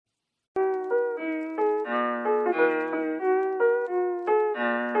You're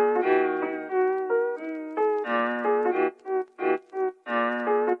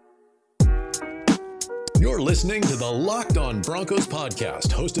listening to the Locked On Broncos podcast,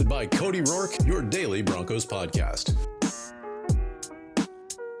 hosted by Cody Rourke, your daily Broncos podcast.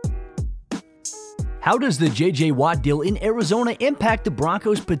 How does the J.J. Watt deal in Arizona impact the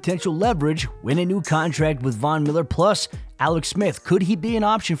Broncos' potential leverage, win a new contract with Von Miller, plus Alex Smith? Could he be an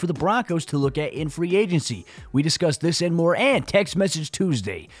option for the Broncos to look at in free agency? We discussed this and more, and Text Message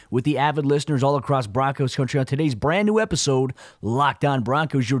Tuesday with the avid listeners all across Broncos country on today's brand new episode, Locked On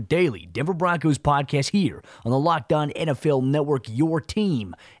Broncos, your daily Denver Broncos podcast here on the Locked On NFL Network, your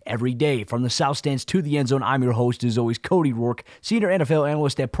team every day. From the South Stands to the end zone, I'm your host, as always, Cody Rourke, senior NFL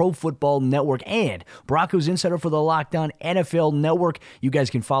analyst at Pro Football Network and Broncos insider for the Locked On NFL Network. You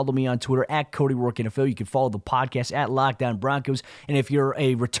guys can follow me on Twitter at Cody Rourke NFL. You can follow the podcast at Locked On Broncos. And if you're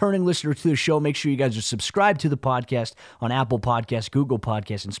a returning listener to the show, make sure you guys are subscribed to the podcast on Apple Podcasts, Google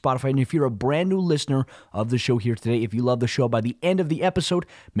Podcasts, and Spotify. And if you're a brand new listener of the show here today, if you love the show by the end of the episode,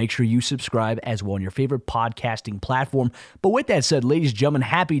 make sure you subscribe as well on your favorite podcasting platform. But with that said, ladies and gentlemen,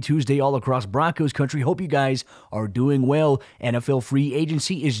 happy Tuesday all across Broncos country. Hope you guys are doing well. NFL free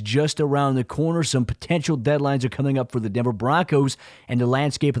agency is just around the corner. Some potential deadlines are coming up for the Denver Broncos, and the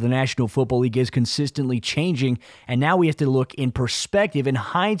landscape of the National Football League is consistently changing. And now we have to look in perspective, in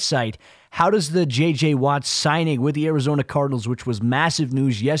hindsight. How does the J.J. Watt signing with the Arizona Cardinals, which was massive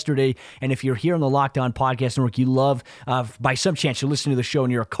news yesterday, and if you're here on the Locked On Podcast Network, you love, by some chance, you're listening to the show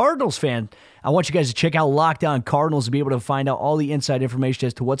and you're a Cardinals fan, I want you guys to check out Locked On Cardinals to be able to find out all the inside information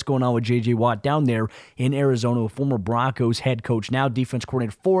as to what's going on with J.J. Watt down there in Arizona, a former Broncos head coach, now defense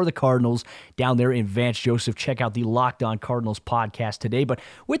coordinator for the Cardinals down there in Vance Joseph. Check out the Locked On Cardinals podcast today. But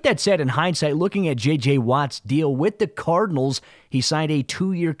with that said, in hindsight, looking at J.J. Watt's deal with the Cardinals, he signed a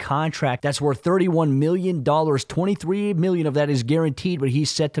 2-year contract that's worth $31 million. $23 million of that is guaranteed, but he's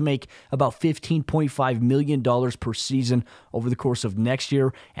set to make about $15.5 million per season over the course of next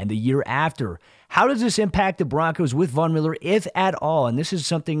year and the year after. How does this impact the Broncos with Von Miller, if at all? And this is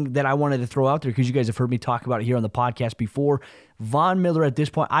something that I wanted to throw out there because you guys have heard me talk about it here on the podcast before. Von Miller at this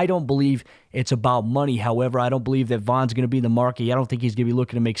point, I don't believe it's about money. However, I don't believe that Von's going to be in the market. I don't think he's going to be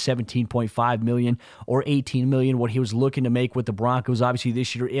looking to make $17.5 million or $18 million, what he was looking to make with the Broncos, obviously,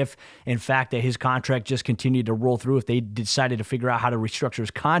 this year, if, in fact, that his contract just continued to roll through. If they decided to figure out how to restructure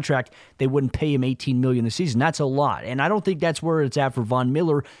his contract, they wouldn't pay him $18 million this season. That's a lot, and I don't think that's where it's at for Von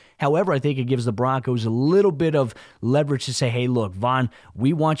Miller. However, I think it gives the Broncos a little bit of leverage to say, hey, look, Von,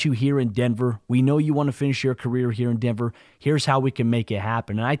 we want you here in Denver. We know you want to finish your career here in Denver. Here's how we can make it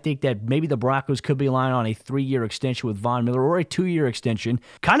happen. And I think that maybe the Broncos could be relying on a 3-year extension with Von Miller or a 2-year extension,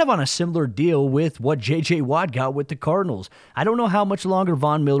 kind of on a similar deal with what J.J. Watt got with the Cardinals. I don't know how much longer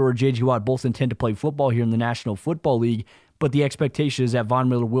Von Miller or J.J. Watt both intend to play football here in the National Football League, but the expectation is that Von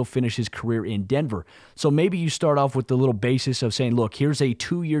Miller will finish his career in Denver. So maybe you start off with the little basis of saying, look, here's a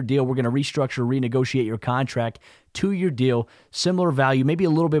 2-year deal. We're going to restructure, renegotiate your contract. 2-year deal, similar value, maybe a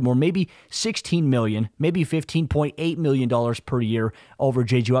little bit more, maybe $16 million, maybe $15.8 million per year over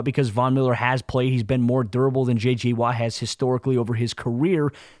J.J. Watt because Von Miller has played. He's been more durable than J.J. Watt has historically over his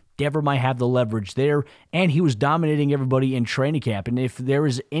career. Denver might have the leverage there, and he was dominating everybody in training camp. And if there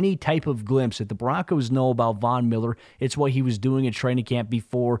is any type of glimpse that the Broncos know about Von Miller, it's what he was doing in training camp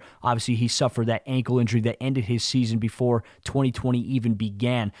before, obviously, he suffered that ankle injury that ended his season before 2020 even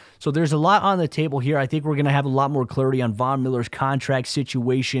began. So there's a lot on the table here. I think we're going to have a lot more clarity on Von Miller's contract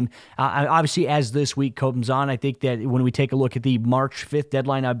situation. Obviously, as this week comes on, I think that when we take a look at the March 5th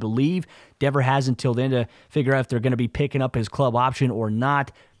deadline, I believe, Denver has until then to figure out if they're going to be picking up his club option or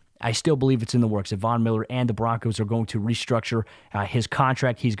not. I still believe it's in the works that Von Miller and the Broncos are going to restructure his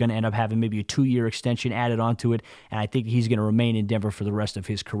contract. He's going to end up having maybe a 2-year extension added onto it, and I think he's going to remain in Denver for the rest of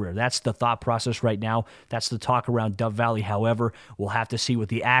his career. That's the thought process right now. That's the talk around Dove Valley. However, we'll have to see what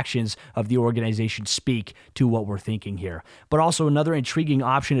the actions of the organization speak to what we're thinking here. But also another intriguing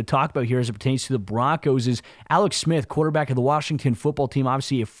option to talk about here as it pertains to the Broncos is Alex Smith, quarterback of the Washington football team,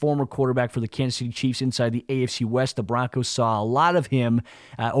 obviously a former quarterback for the Kansas City Chiefs inside the AFC West. The Broncos saw a lot of him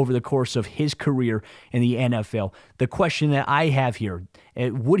over the course of his career in the NFL. The question that I have here,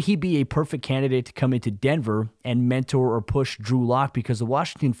 would he be a perfect candidate to come into Denver and mentor or push Drew Lock? Because the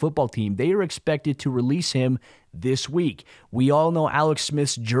Washington football team, they are expected to release him this week. We all know Alex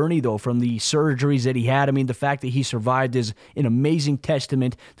Smith's journey, though, from the surgeries that he had. I mean, the fact that he survived is an amazing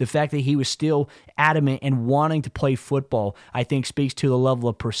testament. The fact that he was still adamant and wanting to play football, I think, speaks to the level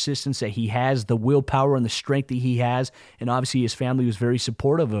of persistence that he has, the willpower and the strength that he has, and obviously his family was very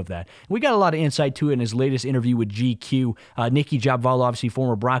supportive of that. We got a lot of insight to it in his latest interview with GQ. Nikki Jabvala, obviously obviously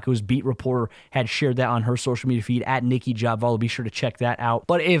former Broncos beat reporter, had shared that on her social media feed at Nikki Jobvallo. Be sure to check that out.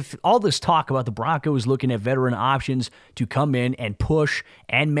 But if all this talk about the Broncos looking at veteran options to come in and push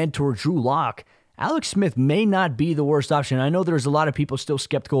and mentor Drew Lock, Alex Smith may not be the worst option. I know there's a lot of people still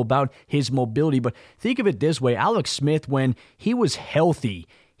skeptical about his mobility, but think of it this way. Alex Smith, when he was healthy,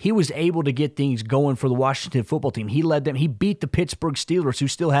 he was able to get things going for the Washington football team. He led them. He beat the Pittsburgh Steelers, who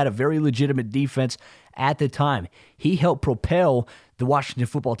still had a very legitimate defense at the time. He helped propel the Washington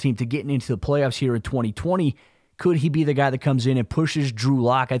football team to getting into the playoffs here in 2020. Could he be the guy that comes in and pushes Drew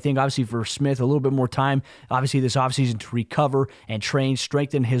Lock? I think obviously for Smith, a little bit more time, obviously this offseason to recover and train,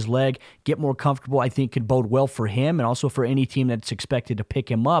 strengthen his leg, get more comfortable, I think could bode well for him and also for any team that's expected to pick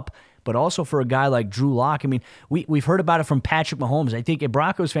him up. But also for a guy like Drew Lock, I mean, we've heard about it from Patrick Mahomes. I think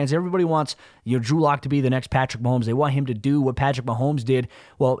Broncos fans, everybody wants Drew Lock to be the next Patrick Mahomes. They want him to do what Patrick Mahomes did.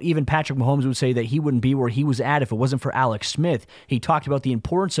 Well, even Patrick Mahomes would say that he wouldn't be where he was at if it wasn't for Alex Smith. He talked about the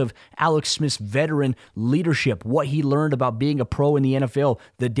importance of Alex Smith's veteran leadership, what he learned about being a pro in the NFL,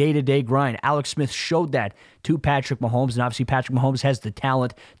 the day-to-day grind. Alex Smith showed that to Patrick Mahomes, and obviously Patrick Mahomes has the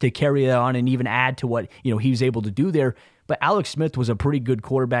talent to carry that on and even add to what he was able to do there. But Alex Smith was a pretty good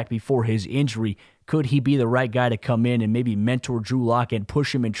quarterback before his injury. Could he be the right guy to come in and maybe mentor Drew Lock and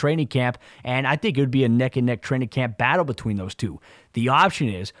push him in training camp? And I think it would be a neck-and-neck training camp battle between those two. The option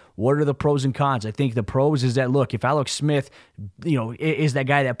is, what are the pros and cons? I think the pros is that, look, if Alex Smith, is that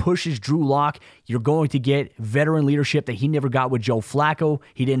guy that pushes Drew Lock, you're going to get veteran leadership that he never got with Joe Flacco.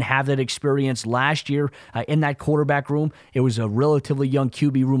 He didn't have that experience last year in that quarterback room. It was a relatively young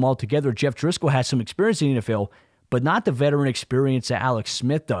QB room altogether. Jeff Driscoll has some experience in the NFL, but not the veteran experience that Alex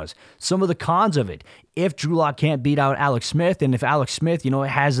Smith does. Some of the cons of it, if Drew Lock can't beat out Alex Smith, and if Alex Smith,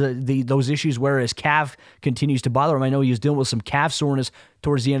 has those issues where his calf continues to bother him, I know he was dealing with some calf soreness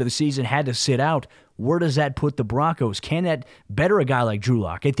towards the end of the season, had to sit out. Where does that put the Broncos? Can that better a guy like Drew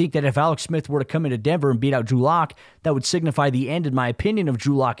Lock? I think that if Alex Smith were to come into Denver and beat out Drew Lock, that would signify the end, in my opinion, of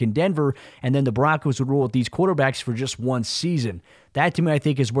Drew Lock in Denver, and then the Broncos would roll with these quarterbacks for just one season. That, to me, I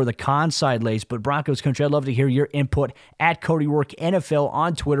think is where the con side lays. But Broncos country, I'd love to hear your input at Cody Rourke NFL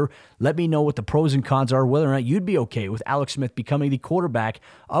on Twitter. Let me know what the pros and cons are, whether or not you'd be okay with Alex Smith becoming the quarterback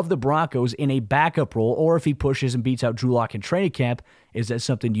of the Broncos in a backup role, or if he pushes and beats out Drew Lock in training camp, is that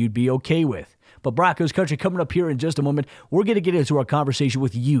something you'd be okay with? But Broncos country, coming up here in just a moment, we're going to get into our conversation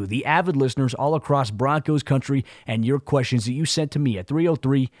with you, the avid listeners all across Broncos country, and your questions that you sent to me at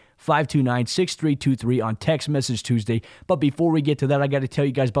 303-529-6323 on Text Message Tuesday. But before we get to that, I got to tell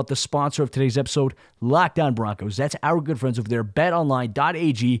you guys about the sponsor of today's episode, Locked On Broncos. That's our good friends over there,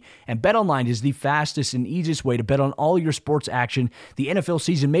 betonline.ag. And BetOnline is the fastest and easiest way to bet on all your sports action. The NFL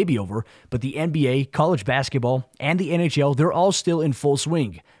season may be over, but the NBA, college basketball, and the NHL, they're all still in full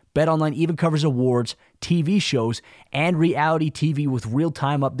swing. BetOnline even covers awards, TV shows, and reality TV with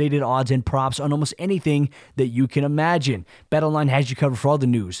real-time updated odds and props on almost anything that you can imagine. BetOnline has you covered for all the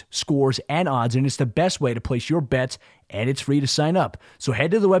news, scores, and odds, and it's the best way to place your bets, and it's free to sign up. So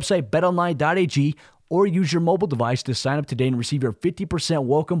head to the website betonline.ag or use your mobile device to sign up today and receive your 50%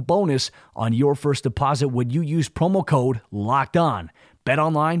 welcome bonus on your first deposit when you use promo code LOCKEDON.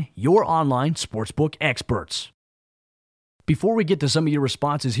 BetOnline, your online sportsbook experts. Before we get to some of your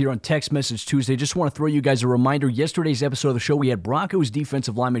responses here on Text Message Tuesday, just want to throw you guys a reminder. Yesterday's episode of the show, we had Broncos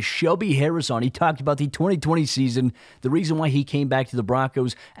defensive lineman Shelby Harris on. He talked about the 2020 season, the reason why he came back to the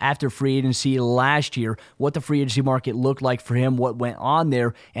Broncos after free agency last year, what the free agency market looked like for him, what went on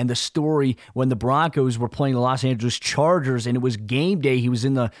there, and the story when the Broncos were playing the Los Angeles Chargers, and it was game day. He was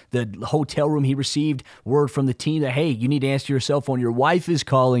in the hotel room. He received word from the team that, hey, you need to answer your cell phone. Your wife is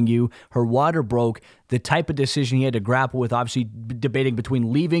calling you. Her water broke. The type of decision he had to grapple with, obviously debating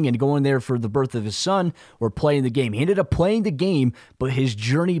between leaving and going there for the birth of his son or playing the game. He ended up playing the game, but his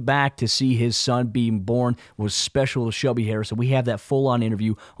journey back to see his son being born was special to Shelby Harris. And we have that full-on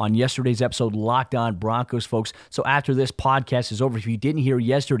interview on yesterday's episode, Locked On Broncos, folks. So after this podcast is over, if you didn't hear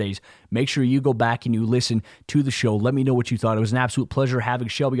yesterday's, make sure you go back and you listen to the show. Let me know what you thought. It was an absolute pleasure having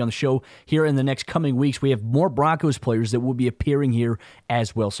Shelby on the show here in the next coming weeks. We have more Broncos players that will be appearing here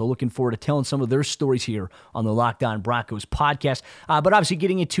as well. So looking forward to telling some of their stories here on the Locked On Broncos podcast. But obviously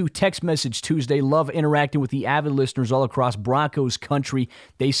getting into Text Message Tuesday, love interacting with the avid listeners all across Broncos country.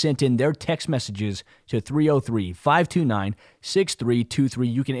 They sent in their text messages to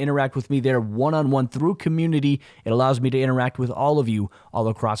 303-529-6323. You can interact with me there one-on-one through community. It allows me to interact with all of you all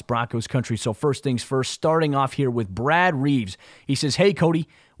across Broncos Broncos country. So first things first, starting off here with Brad Reeves. He says, hey, Cody,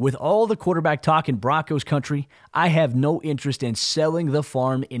 with all the quarterback talk in Broncos country, I have no interest in selling the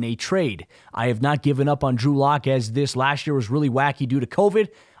farm in a trade. I have not given up on Drew Lock, as this last year was really wacky due to COVID.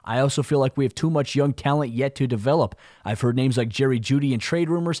 I also feel like we have too much young talent yet to develop. I've heard names like Jerry Jeudy and trade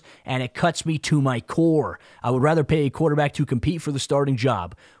rumors, and it cuts me to my core. I would rather pay a quarterback to compete for the starting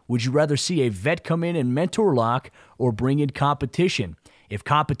job. Would you rather see a vet come in and mentor Lock or bring in competition? If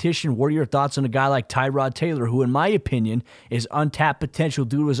competition, what are your thoughts on a guy like Tyrod Taylor, who in my opinion is untapped potential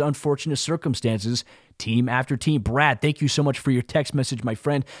due to his unfortunate circumstances? Team after team. Brad, thank you so much for your text message, my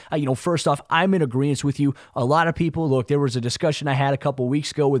friend. First off, I'm in agreement with you. A lot of people, look, there was a discussion I had a couple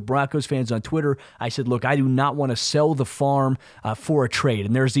weeks ago with Broncos fans on Twitter. I said, look, I do not want to sell the farm for a trade.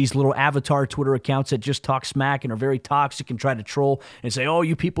 And there's these little avatar Twitter accounts that just talk smack and are very toxic and try to troll and say, oh,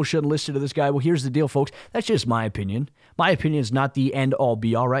 you people shouldn't listen to this guy. Well, here's the deal, folks. That's just my opinion. My opinion is not the end-all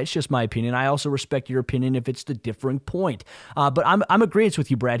be-all, right? It's just my opinion. I also respect your opinion if it's the differing point. But I'm agreeing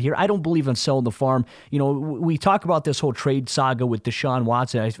with you, Brad, here. I don't believe in selling the farm. We talk about this whole trade saga with Deshaun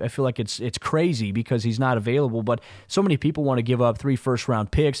Watson. I feel like it's crazy because he's not available, but so many people want to give up 3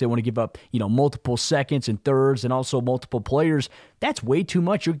 first-round picks. They want to give up, multiple seconds and thirds and also multiple players. That's way too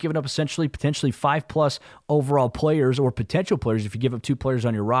much. You're giving up essentially potentially 5+ overall players or potential players. If you give up 2 players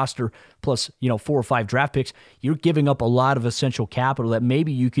on your roster plus, 4 or 5 draft picks, you're giving up a lot of essential capital that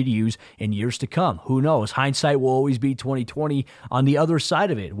maybe you could use in years to come. Who knows? Hindsight will always be 2020 on the other side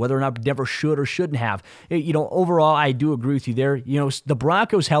of it, whether or not Denver should or shouldn't have. Overall, I do agree with you there. The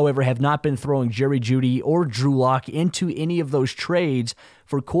Broncos, however, have not been throwing Jerry Jeudy or Drew Lock into any of those trades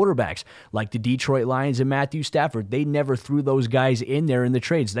for quarterbacks like the Detroit Lions and Matthew Stafford. They never threw those guys in there in the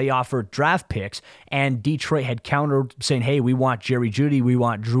trades. They offered draft picks, and Detroit had countered saying, hey, we want Jerry Jeudy, we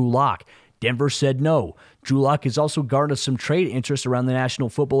want Drew Lock. Denver said no. Drew Lock has also garnered some trade interest around the National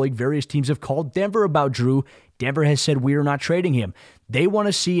Football League. Various teams have called Denver about Drew. Denver has said we are not trading him. They want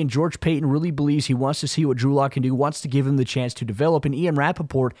to see, and George Payton really believes he wants to see what Drew Lock can do, wants to give him the chance to develop. And Ian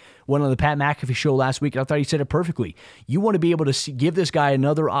Rappaport went on the Pat McAfee show last week, and I thought he said it perfectly. You want to be able to give this guy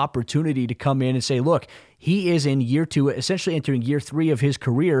another opportunity to come in and say, look, he is in year 2, essentially entering year 3 of his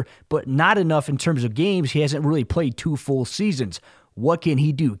career, but not enough in terms of games. He hasn't really played 2 full seasons. What can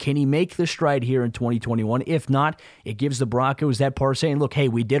he do? Can he make the stride here in 2021? If not, it gives the Broncos that part saying, look, hey,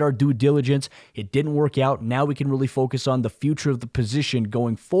 we did our due diligence. It didn't work out. Now we can really focus on the future of the position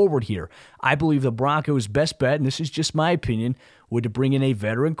going forward here. I believe the Broncos' best bet, and this is just my opinion, would to bring in a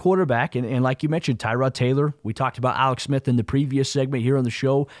veteran quarterback. And like you mentioned, Tyrod Taylor. We talked about Alex Smith in the previous segment here on the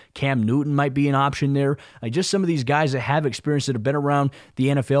show. Cam Newton might be an option there. Just some of these guys that have experience, that have been around the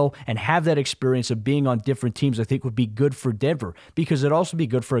NFL and have that experience of being on different teams, I think would be good for Denver, because it'd also be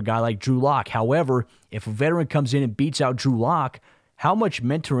good for a guy like Drew Lock. However, if a veteran comes in and beats out Drew Lock, how much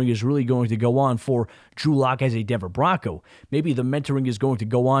mentoring is really going to go on for Drew Lock as a Denver Bronco? Maybe the mentoring is going to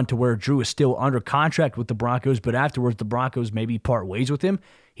go on to where Drew is still under contract with the Broncos, but afterwards the Broncos maybe part ways with him.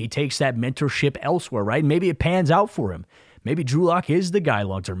 He takes that mentorship elsewhere, right? Maybe it pans out for him. Maybe Drew Lock is the guy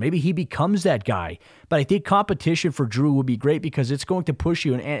long term. Maybe he becomes that guy. But I think competition for Drew would be great because it's going to push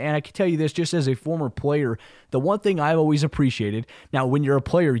you. And I can tell you this, just as a former player, the one thing I've always appreciated, now when you're a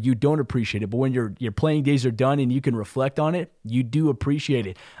player, you don't appreciate it, but when your playing days are done and you can reflect on it, you do appreciate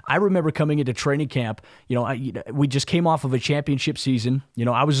it. I remember coming into training camp, we just came off of a championship season.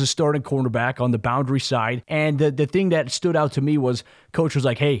 I was a starting cornerback on the boundary side. And the thing that stood out to me was coach was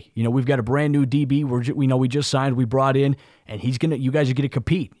like, hey, we've got a brand new DB. We just signed, we brought in, and you guys are going to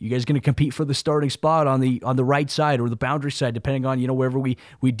compete. You guys are going to compete for the starting spot on the right side or the boundary side, depending on, wherever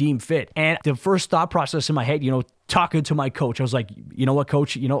we deem fit. And the first thought process in my head, talking to my coach, I was like, you know what,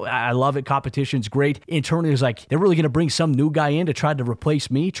 coach, I love it. Competition's great. Internally, it was like, they're really going to bring some new guy in to try to replace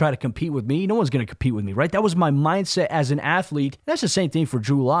me, try to compete with me. No one's going to compete with me, right? That was my mindset as an athlete. That's the same thing for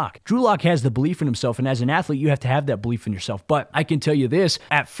Drew Lock. Drew Lock has the belief in himself, and as an athlete, you have to have that belief in yourself. But I can tell you this,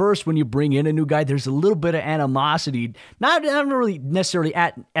 at first, when you bring in a new guy, there's a little bit of animosity, not really necessarily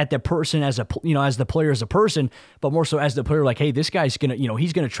at the person as as the player as a person, but more so as the player, like, hey, this guy's going to,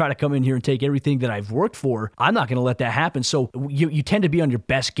 he's going to try to come in here and take everything that I've worked for. I'm not going to let that happen. So you tend to be on your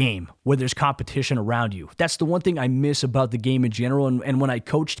best game when there's competition around you. That's the one thing I miss about the game in general. And when I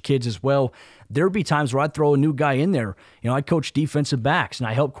coached kids as well, there'd be times where I'd throw a new guy in there. I coach defensive backs and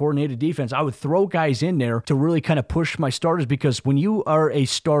I help coordinate a defense. I would throw guys in there to really kind of push my starters, because when you are a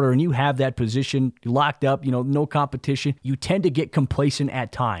starter and you have that position locked up, no competition, you tend to get complacent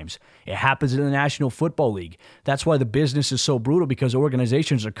at times. It happens in the National Football League. That's why the business is so brutal, because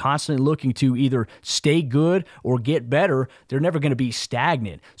organizations are constantly looking to either stay good or get better. They're never going to be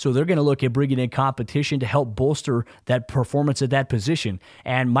stagnant. So they're going to look at bringing in competition to help bolster that performance at that position.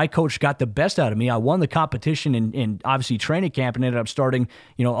 And my coach got the best out of me. I won the competition in obviously training camp and ended up starting,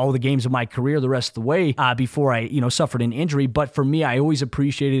 all the games of my career the rest of the way before I, suffered an injury. But for me, I always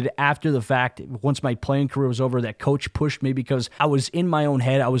appreciated after the fact, once my playing career was over, that coach pushed me, because I was in my own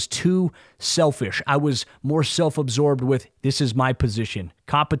head. I was too selfish. I was more self-absorbed with, this is my position.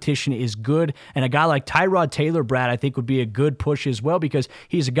 Competition is good. And a guy like Tyrod Taylor, Brad, I think would be a good push as well, because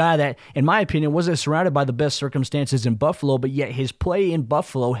he's a guy that, in my opinion, wasn't surrounded by the best circumstances in Buffalo, but yet his play in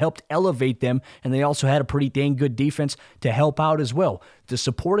Buffalo helped elevate them, and they also had a pretty dang good defense to help out as well. The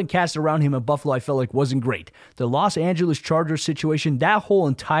supporting cast around him in Buffalo, I felt like, wasn't great. The Los Angeles Chargers situation, that whole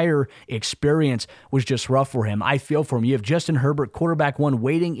entire experience was just rough for him. I feel for him. You have Justin Herbert, quarterback one,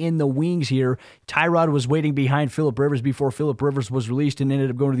 waiting in the wings here. Tyrod was waiting behind Phillip Rivers before Phillip Rivers was released and ended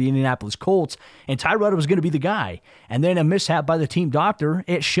up going to the Indianapolis Colts, and Tyrod was going to be the guy. And then a mishap by the team doctor,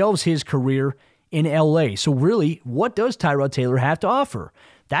 it shelves his career in LA. So really, what does Tyrod Taylor have to offer?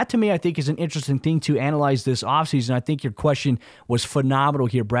 That, to me, I think is an interesting thing to analyze this offseason. I think your question was phenomenal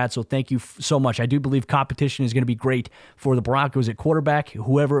here, Brad, so thank you so much. I do believe competition is going to be great for the Broncos at quarterback,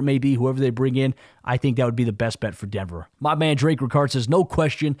 whoever it may be, whoever they bring in. I think that would be the best bet for Denver. My man Drake Ricard says, no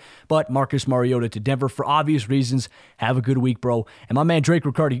question, but Marcus Mariota to Denver for obvious reasons. Have a good week, bro. And my man Drake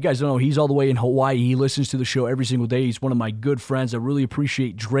Ricard, you guys don't know, he's all the way in Hawaii. He listens to the show every single day. He's one of my good friends. I really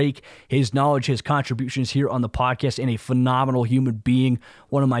appreciate Drake, his knowledge, his contributions here on the podcast, and a phenomenal human being.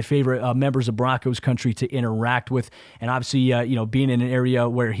 One of my favorite members of Broncos country to interact with. And obviously, being in an area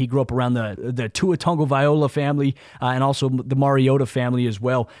where he grew up around the Tua Tagovailoa family and also the Mariota family as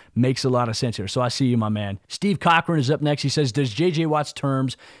well makes a lot of sense here. So I see you, my man. Steve Cochran is up next. He says, does J.J. Watt's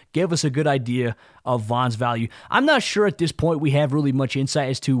terms give us a good idea of Von's value? I'm not sure at this point we have really much insight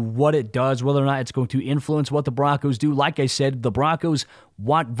as to what it does, whether or not it's going to influence what the Broncos do. Like I said, the Broncos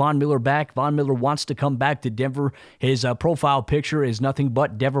want Von Miller back. Von Miller wants to come back to Denver. His profile picture is nothing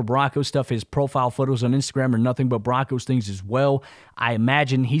but Denver Broncos stuff. His profile photos on Instagram are nothing but Broncos things as well. I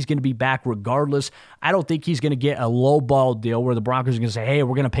imagine he's going to be back regardless. I don't think he's going to get a low-ball deal where the Broncos are going to say, hey,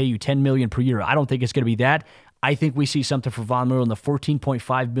 we're going to pay you $10 million per year. I don't think it's going to be that. I think we see something for Von Miller in the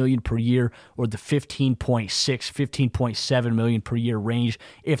 $14.5 million per year or the $15.6, $15.7 million per year range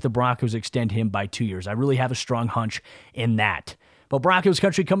if the Broncos extend him by 2 years. I really have a strong hunch in that. But Broncos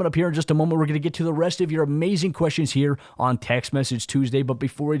country coming up here in just a moment. We're going to get to the rest of your amazing questions here on Text Message Tuesday. But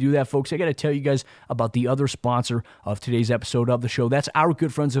before we do that, folks, I got to tell you guys about the other sponsor of today's episode of the show. That's our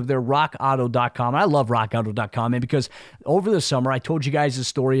good friends of there, RockAuto.com. And I love RockAuto.com, man, because over the summer, I told you guys a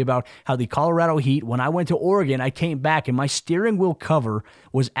story about how the Colorado Heat, when I went to Oregon, I came back and my steering wheel cover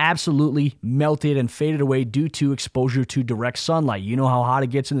was absolutely melted and faded away due to exposure to direct sunlight. You know how hot it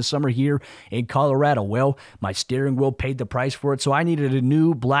gets in the summer here in Colorado. Well, my steering wheel paid the price for it, so I needed a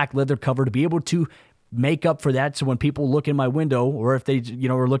new black leather cover to be able to make up for that. So when people look in my window, or if they,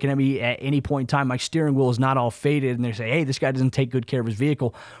 are looking at me at any point in time, my steering wheel is not all faded and they say, hey, this guy doesn't take good care of his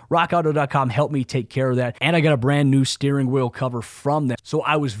vehicle. RockAuto.com helped me take care of that. And I got a brand new steering wheel cover from them. So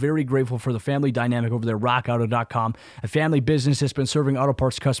I was very grateful for the family dynamic over there, RockAuto.com, a family business that's been serving auto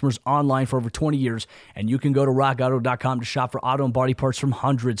parts customers online for over 20 years. And you can go to RockAuto.com to shop for auto and body parts from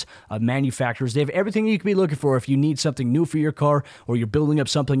hundreds of manufacturers. They have everything you could be looking for if you need something new for your car or you're building up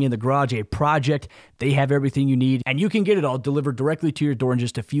something in the garage, a project. They have everything you need, and you can get it all delivered directly to your door in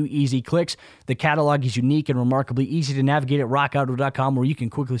just a few easy clicks. The catalog is unique and remarkably easy to navigate at rockauto.com, where you can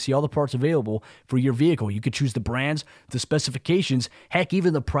quickly see all the parts available for your vehicle. You could choose the brands, the specifications, heck,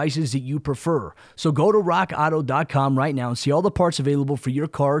 even the prices that you prefer. So go to rockauto.com right now and see all the parts available for your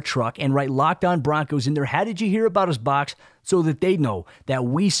car or truck, and write Locked On Broncos in their How Did You Hear About Us box so that they know that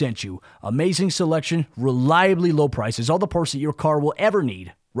we sent you. Amazing selection, reliably low prices, all the parts that your car will ever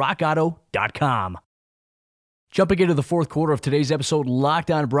need. rockauto.com. Jumping into the fourth quarter of today's episode, Locked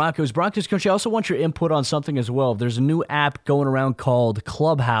On Broncos. Broncos Coach, I also want your input on something as well. There's a new app going around called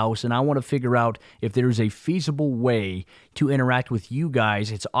Clubhouse, and I want to figure out if there's a feasible way to interact with you guys.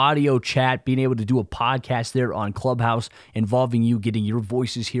 It's audio chat, being able to do a podcast there on Clubhouse, involving you, getting your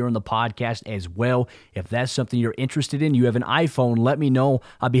voices here on the podcast as well. If that's something you're interested in, you have an iPhone, let me know.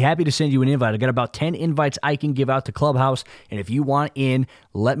 I'll be happy to send you an invite. I got about 10 invites I can give out to Clubhouse, and if you want in,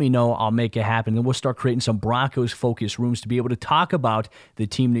 let me know. I'll make it happen. Then we'll start creating some Broncos Broncos-focused rooms to be able to talk about the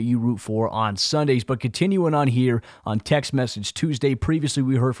team that you root for on Sundays. But continuing on here on Text Message Tuesday, previously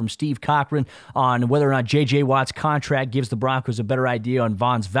we heard from Steve Cochran on whether or not J.J. Watt's contract gives the Broncos a better idea on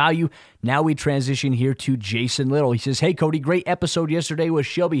Von's value. Now we transition here to Jason Little. He says, "Hey, Cody, great episode yesterday with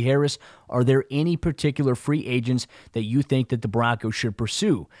Shelby Harris. Are there any particular free agents that you think that the Broncos should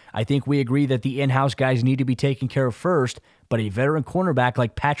pursue? I think we agree that the in-house guys need to be taken care of first, but a veteran cornerback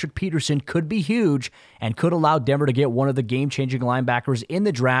like Patrick Peterson could be huge and could allow Denver to get one of the game-changing linebackers in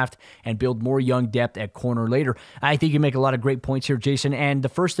the draft and build more young depth at corner later." I think you make a lot of great points here, Jason, and the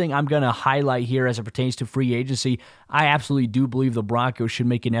first thing I'm going to highlight here as it pertains to free agency, I absolutely do believe the Broncos should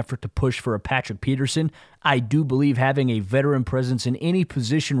make an effort to push for a Patrick Peterson. I do believe having a veteran presence in any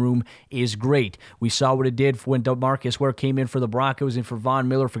position room is great. We saw what it did when DeMarcus Ware came in for the Broncos and for Von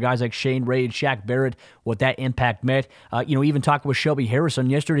Miller, for guys like Shane Ray and Shaq Barrett, what that impact meant. Even talking with Shelby Harris on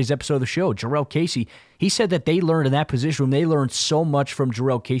yesterday's episode of the show, Jarrell Casey, he said that they learned in that position room, they learned so much from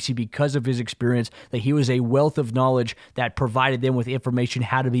Jarrell Casey because of his experience, that he was a wealth of knowledge that provided them with information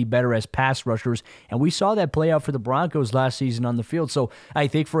how to be better as pass rushers. And we saw that play out for the Broncos last season on the field. So I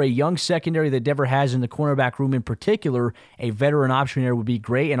think for a young secondary that Denver has in the cornerback room in particular, a veteran option there would be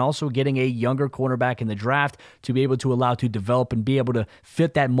great. And also getting a younger cornerback in the draft to be able to allow to develop and be able to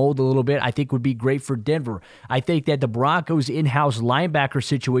fit that mold a little bit, I think would be great for Denver. I think that the Broncos in-house linebacker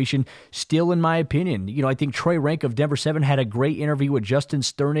situation, still in my opinion, I think Troy Rank of Denver 7 had a great interview with Justin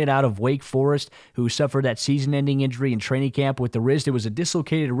Sternit out of Wake Forest, who suffered that season-ending injury in training camp with the wrist. It was a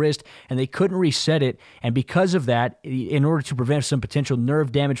dislocated wrist, and they couldn't reset it. And because of that, in order to prevent some potential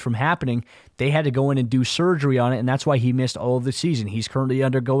nerve damage from happening, they had to go in and do surgery on it, and that's why he missed all of the season. He's currently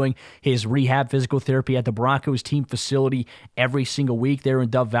undergoing his rehab physical therapy at the Broncos team facility every single week there in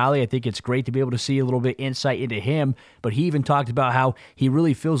Dove Valley. I think it's great to be able to see a little bit insight into him, but he even talked about how he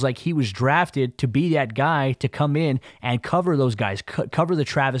really feels like he was drafted to be that guy to come in and cover those guys, cover the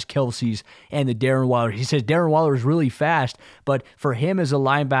Travis Kelce's and the Darren Waller. He says Darren Waller is really fast, but for him as a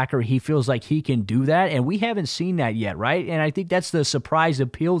linebacker, he feels like he can do that, and we haven't seen that yet, right? And I think that's the surprise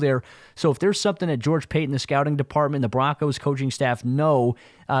appeal there. So if there's something that George Payton, the scouting department, the Broncos coaching staff know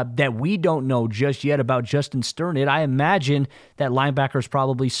that we don't know just yet about Justin Sternit, I imagine that linebacker is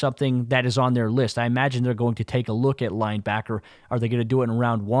probably something that is on their list. I imagine they're going to take a look at linebacker. Are they going to do it in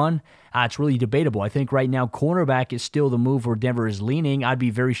round one? It's really debatable. I think right now cornerback is still the move where Denver is leaning. I'd be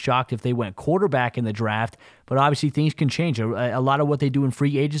very shocked if they went quarterback in the draft, but obviously things can change. A lot of what they do in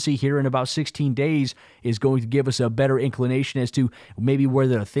free agency here in about 16 days is going to give us a better inclination as to maybe where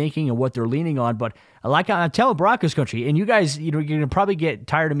they're thinking and what they're leaning on. But like I'm telling Broncos country, and you guys, you're going to probably get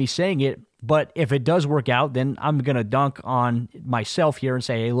tired of me saying it, but if it does work out, then I'm going to dunk on myself here and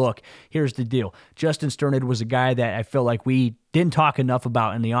say, hey, look, here's the deal. Justin Sternit was a guy that I feel like we didn't talk enough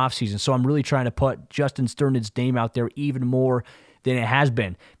about in the offseason. So I'm really trying to put Justin Sternit's name out there even more than it has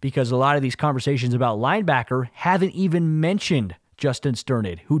been, because a lot of these conversations about linebacker haven't even mentioned Justin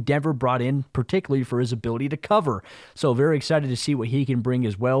Sternit, who Denver brought in particularly for his ability to cover. So very excited to see what he can bring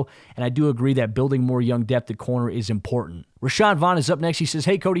as well. And I do agree that building more young depth at corner is important. Rashawn Vaughn is up next. He says,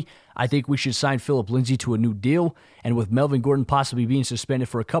 hey, Cody, I think we should sign Philip Lindsay to a new deal. And with Melvin Gordon possibly being suspended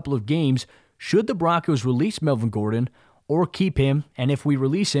for a couple of games, should the Broncos release Melvin Gordon or keep him? And if we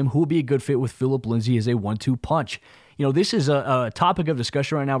release him, who will be a good fit with Philip Lindsay as a 1-2 punch? This is a topic of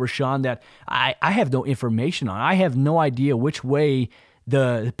discussion right now, Rashawn, that I have no information on. I have no idea which way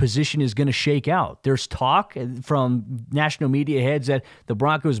the position is going to shake out. There's talk from national media heads that the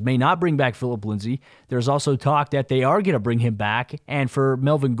Broncos may not bring back Philip Lindsay. There's also talk that they are going to bring him back. And for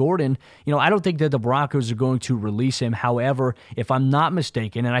Melvin Gordon, I don't think that the Broncos are going to release him. However, if I'm not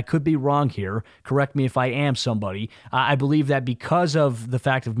mistaken, and I could be wrong here, correct me if I am somebody, I believe that because of the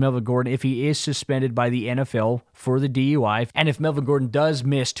fact of Melvin Gordon, if he is suspended by the NFL for the DUI, and if Melvin Gordon does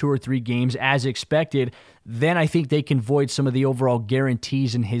miss 2 or 3 games as expected, then I think they can void some of the overall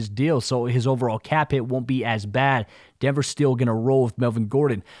guarantees in his deal, so his overall cap hit won't be as bad. Denver's still going to roll with Melvin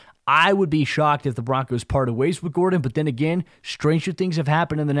Gordon. I would be shocked if the Broncos parted ways with Gordon, but then again, stranger things have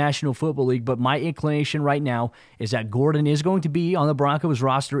happened in the National Football League, but my inclination right now is that Gordon is going to be on the Broncos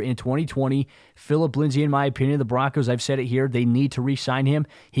roster in 2020. Philip Lindsay, in my opinion, the Broncos, I've said it here, they need to re-sign him.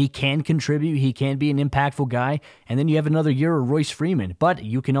 He can contribute. He can be an impactful guy. And then you have another year of Royce Freeman. But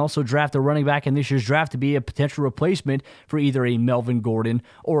you can also draft a running back in this year's draft to be a potential replacement for either a Melvin Gordon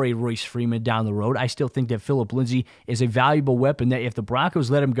or a Royce Freeman down the road. I still think that Philip Lindsay is a valuable weapon that if the Broncos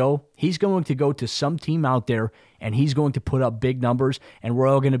let him go, go, he's going to go to some team out there and he's going to put up big numbers, and we're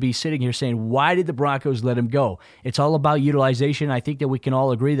all going to be sitting here saying, why did the Broncos let him go? It's all about utilization. I think that we can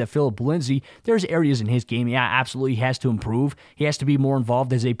all agree that Philip Lindsay, there's areas in his game, yeah, absolutely he has to improve. He has to be more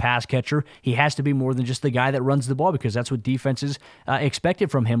involved as a pass catcher. He has to be more than just the guy that runs the ball, because that's what defenses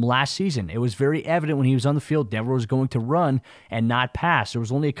expected from him last season. It was very evident when he was on the field, Denver was going to run and not pass. There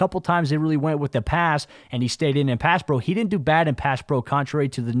was only a couple times they really went with the pass, and he stayed in pass pro. He didn't do bad in pass pro, contrary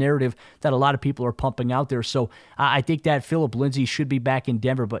to the narrative that a lot of people are pumping out there. So I think that Philip Lindsay should be back in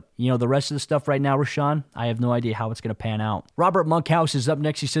Denver, but the rest of the stuff right now, Rashawn, I have no idea how it's going to pan out. Robert Monkhouse is up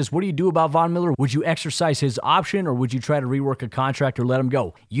next. He says, what do you do about Von Miller? Would you exercise his option, or would you try to rework a contract or let him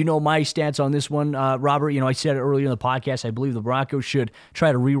go? You know my stance on this one, Robert. I said it earlier in the podcast. I believe the Broncos should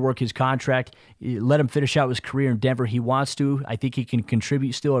try to rework his contract, let him finish out his career in Denver. He wants to. I think he can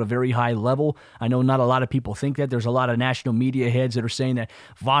contribute still at a very high level. I know not a lot of people think that. There's a lot of national media heads that are saying that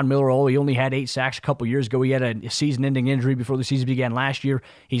Von Miller, he only had 8 sacks a couple years ago. He had a season-ending injury before the season began last year.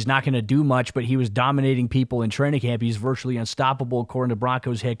 He's not going to do much, but he was dominating people in training camp. He's virtually unstoppable, according to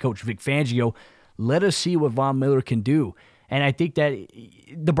Broncos head coach Vic Fangio. Let us see what Von Miller can do. And I think that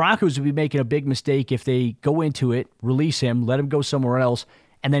the Broncos would be making a big mistake if they go into it, release him, let him go somewhere else,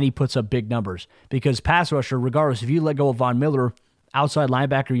 and then he puts up big numbers. Because pass rusher, regardless, if you let go of Von Miller, outside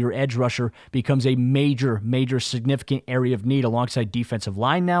linebacker, your edge rusher becomes a major, significant area of need alongside defensive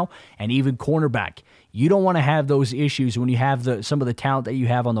line now and even cornerback. You don't want to have those issues when you have some of the talent that you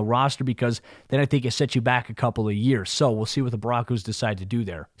have on the roster, because then I think it sets you back a couple of years. So we'll see what the Broncos decide to do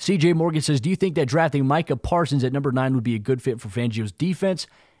there. CJ Morgan says, do you think that drafting Micah Parsons at number 9 would be a good fit for Fangio's defense?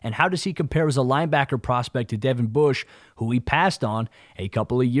 And how does he compare as a linebacker prospect to Devin Bush, who he passed on a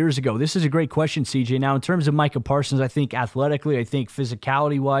couple of years ago? This is a great question, CJ. Now, in terms of Micah Parsons, I think athletically, I think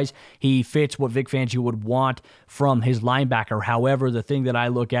physicality-wise, he fits what Vic Fangio would want from his linebacker. However, the thing that I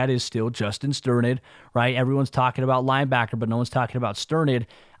look at is still Justin Sternid, right? Everyone's talking about linebacker, but no one's talking about Sternid.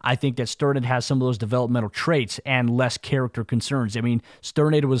 I think that Sternid has some of those developmental traits and less character concerns. I mean,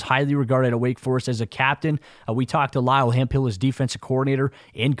 Sternid was highly regarded at Wake Forest as a captain. We talked to Lyle Hemphill, his defensive coordinator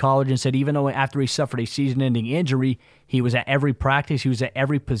in college, and said even though after he suffered a season-ending injury, he was at every practice, he was at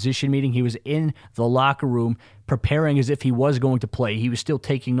every position meeting, he was in the locker room preparing as if he was going to play. He was still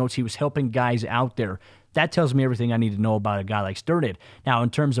taking notes. He was helping guys out there. That tells me everything I need to know about a guy like Sternid. Now, in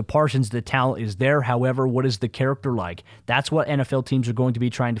terms of Parsons, the talent is there. However, what is the character like? That's what NFL teams are going to be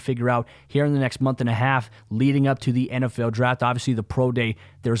trying to figure out here in the next month and a half leading up to the NFL draft. Obviously, the pro day,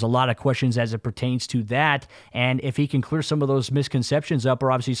 there's a lot of questions as it pertains to that. And if he can clear some of those misconceptions up, or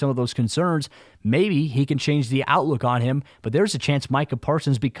obviously some of those concerns, maybe he can change the outlook on him. But there's a chance Micah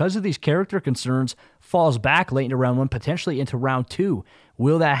Parsons, because of these character concerns, falls back late in round 1, potentially into round 2.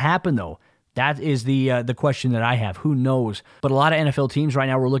 Will that happen, though? That is the question that I have. Who knows? But a lot of NFL teams right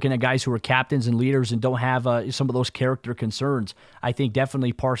now, we're looking at guys who are captains and leaders and don't have some of those character concerns. I think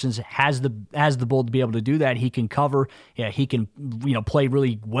definitely Parsons has the bull to be able to do that. He can cover. Yeah, he can play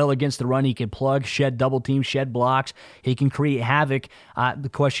really well against the run. He can plug, shed double teams, shed blocks. He can create havoc. The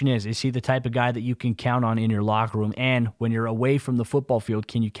question is he the type of guy that you can count on in your locker room? And when you're away from the football field,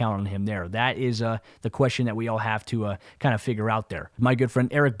 can you count on him there? That is the question that we all have to kind of figure out there. My good friend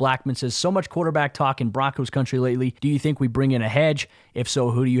Eric Blackman says, so much quarterback talk in Broncos country lately. Do you think we bring in a hedge? If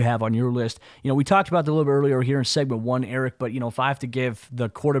so, who do you have on your list? We talked about that a little bit earlier here in segment 1, Eric, but if I have to give the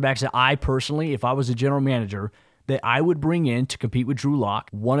quarterbacks that I personally, if I was a general manager, that I would bring in to compete with Drew Lock,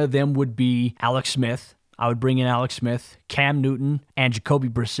 one of them would be Alex Smith. I would bring in Alex Smith, Cam Newton, and Jacoby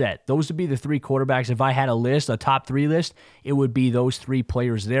Brissett. Those would be the 3 quarterbacks. If I had a list, a top 3 list, it would be those 3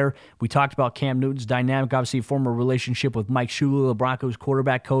 players there. We talked about Cam Newton's dynamic, obviously former relationship with Mike Shula, the Broncos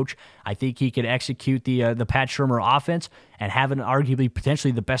quarterback coach. I think he could execute the Pat Shurmur offense, and having arguably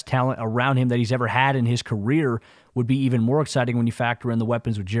potentially the best talent around him that he's ever had in his career would be even more exciting when you factor in the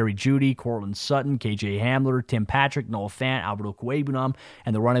weapons with Jerry Jeudy, Cortland Sutton, KJ Hamler, Tim Patrick, Noah Fant, Alberto Cuellar,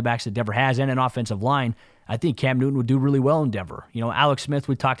 and the running backs that Denver has, and an offensive line. I think Cam Newton would do really well in Denver. Alex Smith,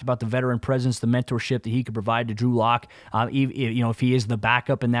 we talked about the veteran presence, the mentorship that he could provide to Drew Lock. If he is the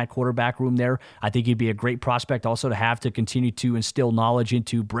backup in that quarterback room there, I think he'd be a great prospect also to have to continue to instill knowledge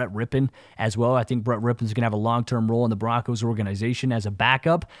into Brett Rippon as well. I think Brett Rippon's going to have a long-term role in the Broncos organization as a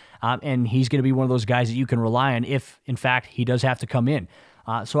backup, and he's going to be one of those guys that you can rely on if, in fact, he does have to come in.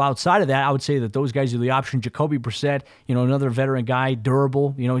 So outside of that, I would say that those guys are the option. Jacoby Brissett, another veteran guy,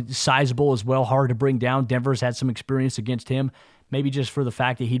 durable, sizable as well, hard to bring down. Denver's had some experience against him. Maybe just for the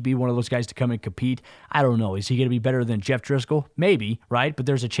fact that he'd be one of those guys to come and compete. I don't know. Is he going to be better than Jeff Driscoll? Maybe, right? But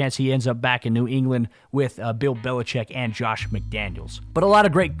there's a chance he ends up back in New England with Bill Belichick and Josh McDaniels. But a lot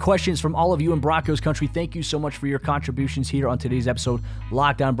of great questions from all of you in Broncos country. Thank you so much for your contributions here on today's episode,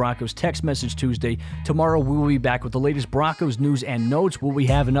 Locked On Broncos Text Message Tuesday. Tomorrow we will be back with the latest Broncos news and notes. Will we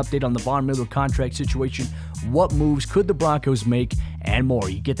have an update on the Von Miller contract situation? What moves could the Broncos make? And more.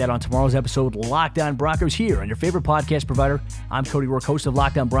 You get that on tomorrow's episode, Locked On Broncos, here on your favorite podcast provider. I'm Cody Rourke, host of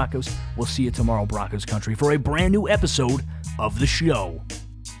Locked On Broncos. We'll see you tomorrow, Broncos country, for a brand new episode of the show.